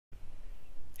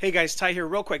Hey guys, Ty here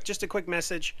real quick. Just a quick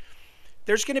message.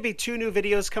 There's going to be 2 new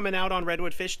videos coming out on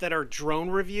Redwood Fish that are drone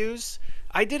reviews.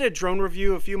 I did a drone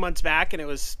review a few months back and it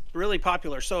was really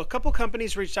popular. So a couple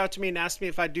companies reached out to me and asked me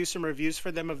if I'd do some reviews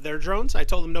for them of their drones. I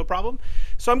told them no problem.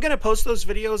 So I'm going to post those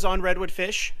videos on Redwood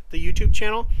Fish, the YouTube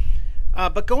channel.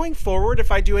 But going forward,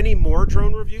 if I do any more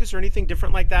drone reviews or anything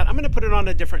different like that, I'm going to put it on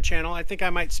a different channel. I think I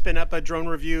might spin up a drone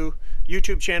review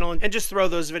YouTube channel and just throw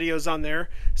those videos on there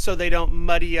so they don't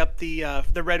muddy up the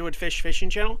Redwood Fish fishing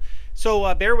channel.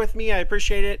 So bear with me. I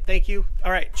appreciate it. Thank you.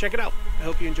 All right, check it out. I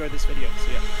hope you enjoyed this video.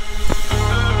 See ya.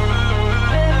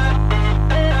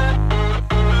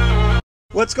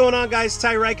 What's going on, guys?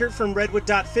 Ty Reichert from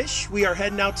Redwood.Fish. We are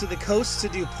heading out to the coast to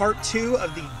do part 2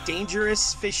 of the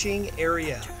dangerous fishing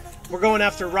area. We're going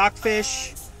after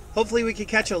rockfish. Hopefully we can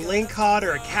catch a lingcod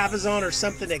or a cabezon or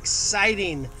something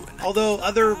exciting. Although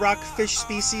other rockfish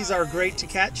species are great to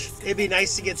catch, it'd be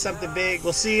nice to get something big.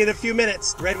 We'll see you in a few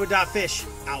minutes. Redwood.Fish,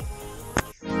 out.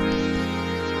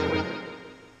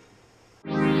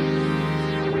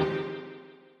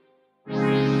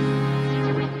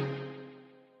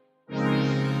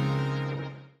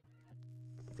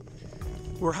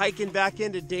 We're hiking back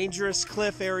into dangerous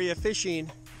cliff area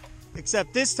fishing.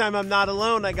 Except this time I'm not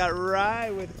alone, I got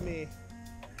Rye with me.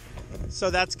 So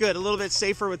that's good, a little bit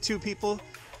safer with 2 people.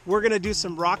 We're gonna do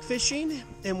some rock fishing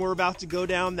and we're about to go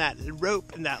down that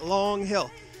rope and that long hill.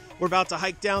 We're about to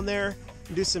hike down there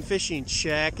and do some fishing.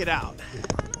 Check it out.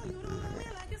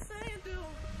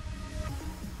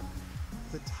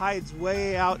 The tide's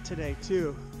way out today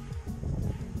too.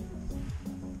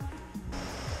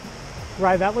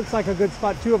 Rye, that looks like a good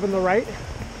spot too up on the right.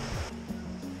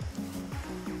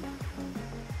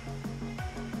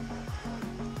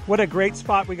 What a great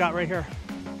spot we got right here.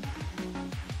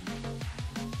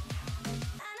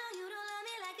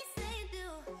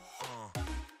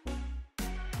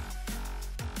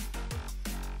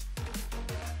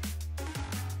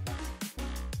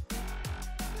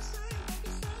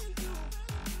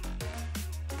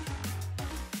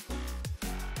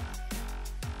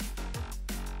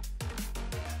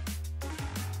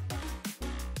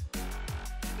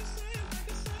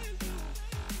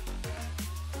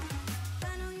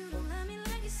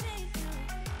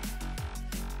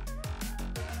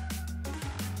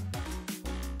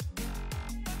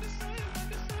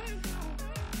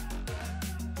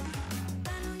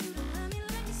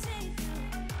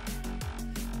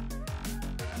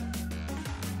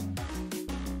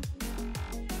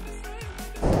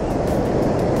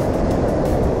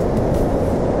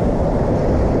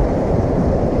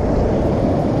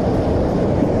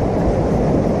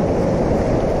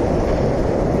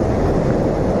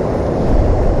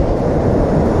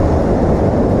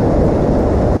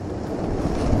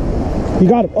 You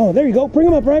got him. Oh, there you go. Bring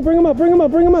him up, right? Bring him up, bring him up,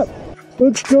 bring him up.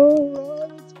 Let's go,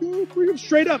 let's go. Bring him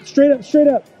straight up, straight up, straight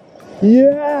up.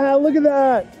 Yeah, look at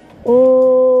that.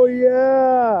 Oh,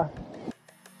 yeah.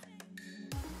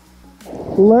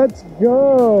 Let's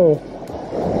go.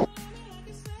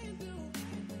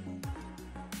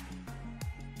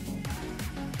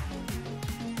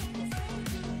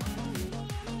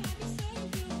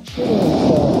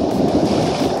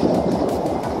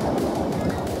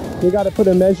 We got to put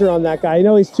a measure on that guy. I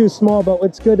know he's too small, but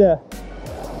it's good to...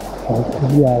 Oh,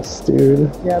 yes,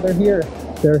 dude. Yeah, they're here.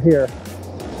 They're here.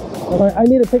 Right, I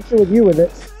need a picture with you with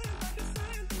it.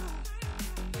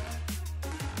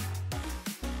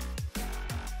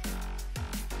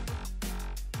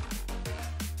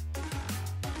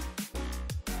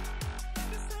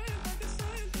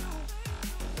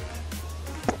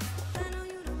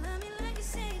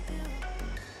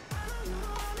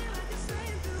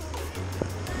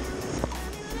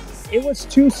 It was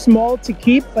too small to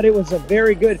keep, but it was a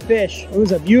very good fish. It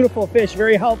was a beautiful fish,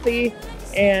 very healthy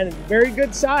and very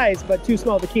good size, but too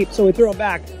small to keep, so we threw him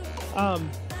back.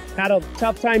 Had a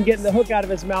tough time getting the hook out of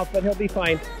his mouth, but he'll be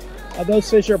fine. Those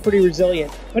fish are pretty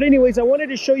resilient. But anyways, I wanted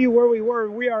to show you where we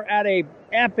were. We are at a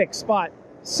epic spot,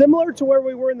 similar to where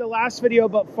we were in the last video,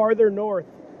 but farther north.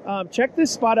 Check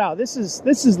this spot out. This is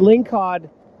lingcod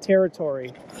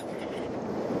territory.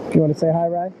 You want to say hi,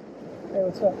 Rye? Hey,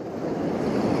 what's up?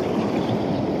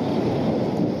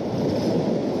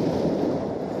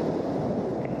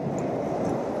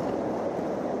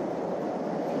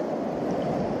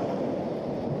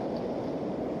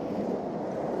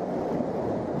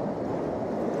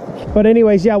 But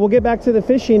anyways, yeah, we'll get back to the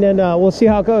fishing and we'll see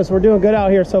how it goes. We're doing good out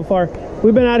here so far.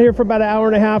 We've been out here for about an hour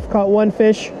and a half, caught 1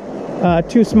 fish,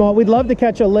 too small. We'd love to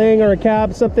catch a ling or a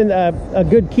cab, something, a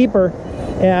good keeper.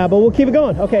 Yeah, but we'll keep it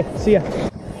going. Okay, see ya.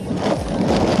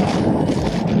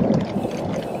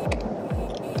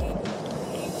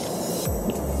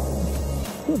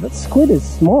 Oh, that squid is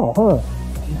small, huh?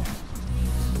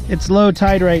 It's low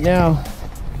tide right now.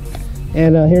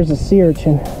 And here's a sea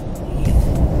urchin.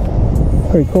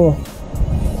 Pretty cool.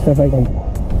 So if I can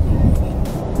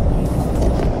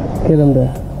get him to...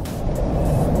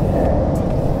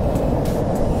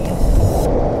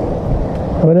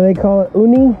 What do they call it?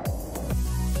 Uni?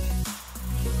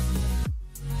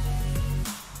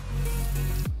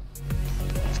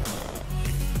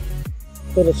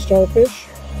 Little starfish.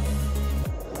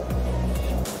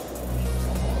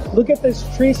 Look at this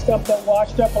tree stump that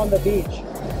washed up on the beach.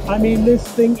 I mean, this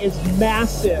thing is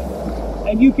massive.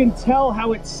 And you can tell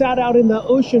how it sat out in the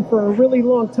ocean for a really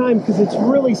long time because it's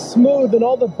really smooth and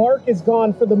all the bark is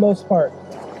gone for the most part.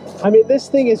 I mean, this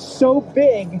thing is so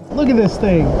big. Look at this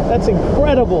thing. That's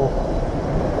incredible.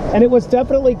 And it was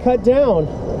definitely cut down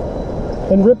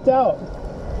and ripped out.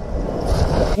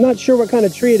 I'm not sure what kind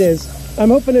of tree it is.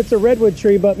 I'm hoping it's a redwood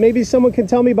tree, but maybe someone can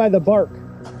tell me by the bark.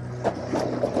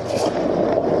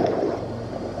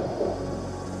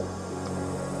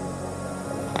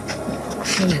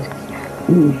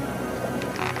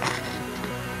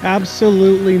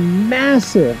 Absolutely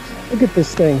massive. Look at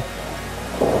this thing.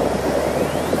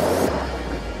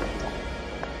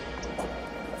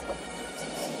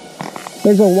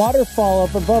 There's a waterfall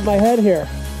up above my head here.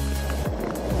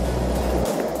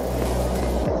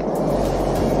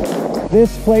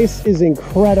 This place is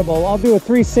incredible. I'll do a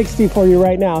 360 for you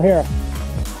right now. Here.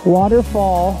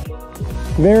 Waterfall.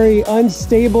 Very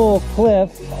unstable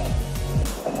cliff.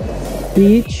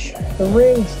 Beach. The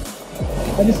rings.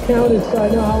 I just counted so I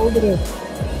know how old it is.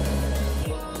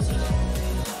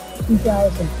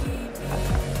 2,000.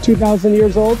 2,000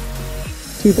 years old?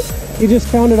 You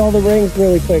just counted all the rings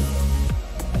really quick.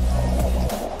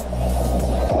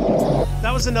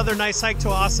 That was another nice hike to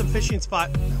an awesome fishing spot.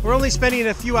 We're only spending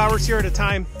a few hours here at a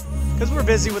time because we're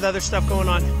busy with other stuff going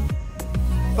on.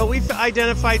 But we've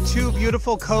identified two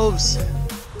beautiful coves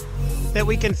that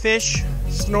we can fish,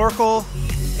 snorkel,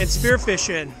 and spearfish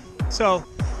in. So,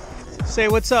 say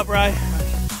what's up, Rye?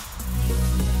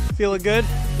 Feeling good?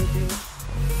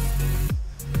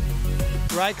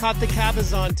 Rye caught the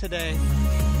cabezon today.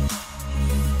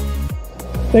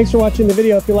 Thanks for watching the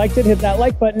video. If you liked it, hit that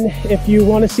like button. If you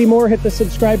want to see more, hit the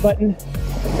subscribe button.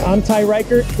 I'm Ty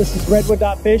Reichert. This is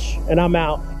Redwood.Fish, and I'm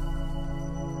out.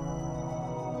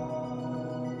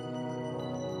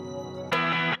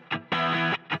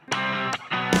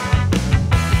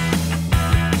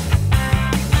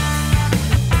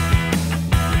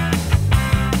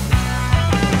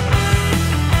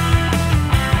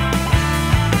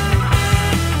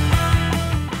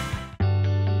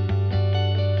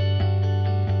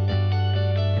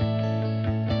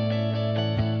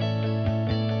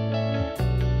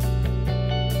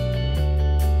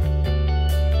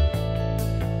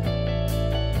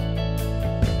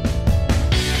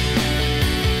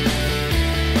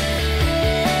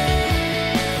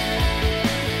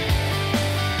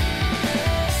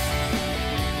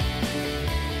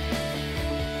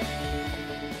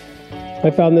 I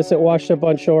found this at washed up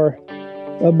on shore,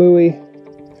 a buoy.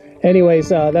 Anyways,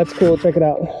 that's cool, check it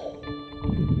out.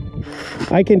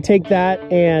 I can take that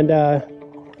and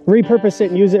repurpose it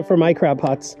and use it for my crab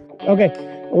pots. Okay,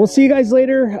 we'll see you guys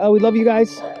later. We love you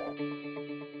guys.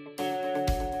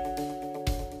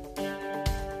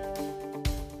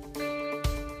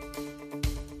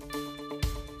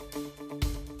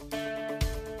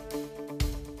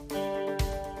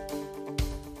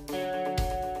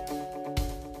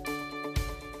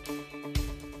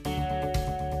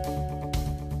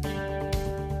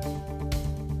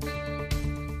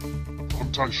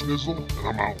 I'm Ty Schnizzle, and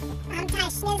I'm out. I'm Ty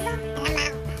Schnizzle, and I'm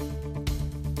out.